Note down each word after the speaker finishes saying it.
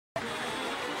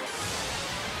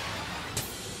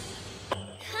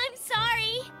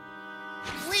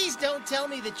don't tell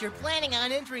me that you're planning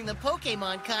on entering the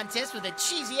Pokémon contest with a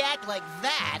cheesy act like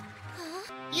that.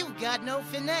 Huh? You've got no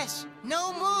finesse,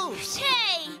 no moves.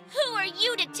 Hey, who are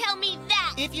you to tell me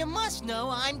that? If you must know,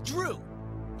 I'm Drew,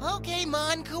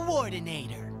 Pokémon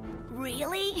Coordinator.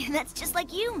 Really? That's just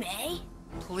like you, May.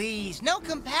 Please, no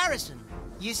comparison.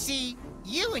 You see,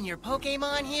 you and your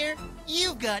Pokémon here,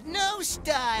 you've got no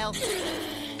style.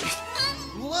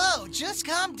 Whoa, just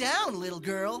calm down, little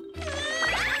girl.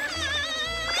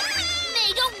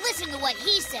 May, don't listen to what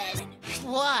he says.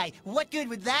 Why? What good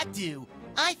would that do?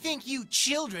 I think you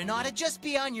children ought to just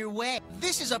be on your way.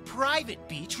 This is a private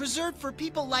beach reserved for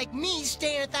people like me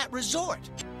staying at that resort.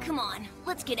 Come on,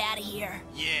 let's get out of here.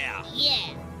 Yeah.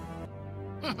 Yeah.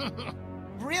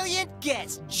 Brilliant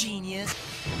guess, genius.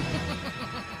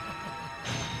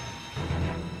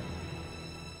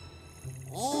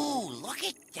 Ooh, look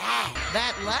at that.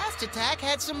 That last attack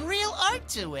had some real art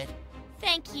to it.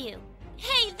 Thank you.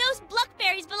 Hey, those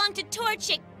Bluckberries belong to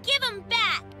Torchic. Give them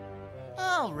back.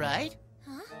 All right.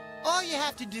 Huh? All you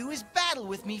have to do is battle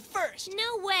with me first.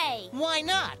 No way. Why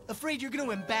not? Afraid you're going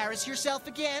to embarrass yourself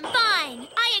again? Fine,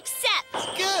 I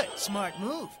accept. Good. Smart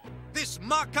move. This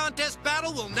mock contest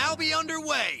battle will now be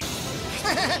underway.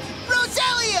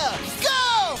 Roselia,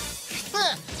 go!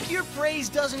 Huh, your praise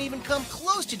doesn't even come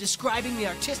close to describing the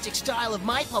artistic style of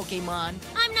my Pokémon.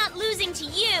 I'm not losing to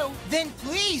you. Then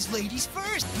please, ladies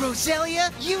first.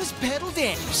 Roselia, use Petal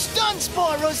Damage. Stun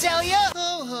Spore, Roselia!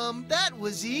 Oh, that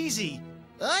was easy.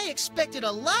 I expected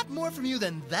a lot more from you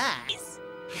than that.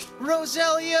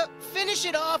 Roselia, finish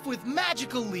it off with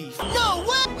Magical Leaf. No,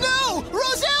 what? No!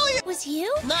 Roselia! Was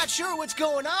you? Not sure what's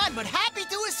going on, but happy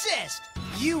to assist.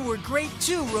 You were great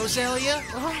too, Roselia.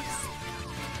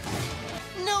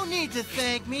 No need to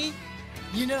thank me.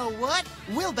 You know what?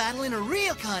 We'll battle in a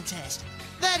real contest.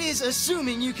 That is,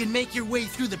 assuming you can make your way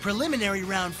through the preliminary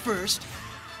round first.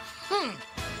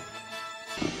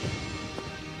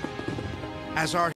 As our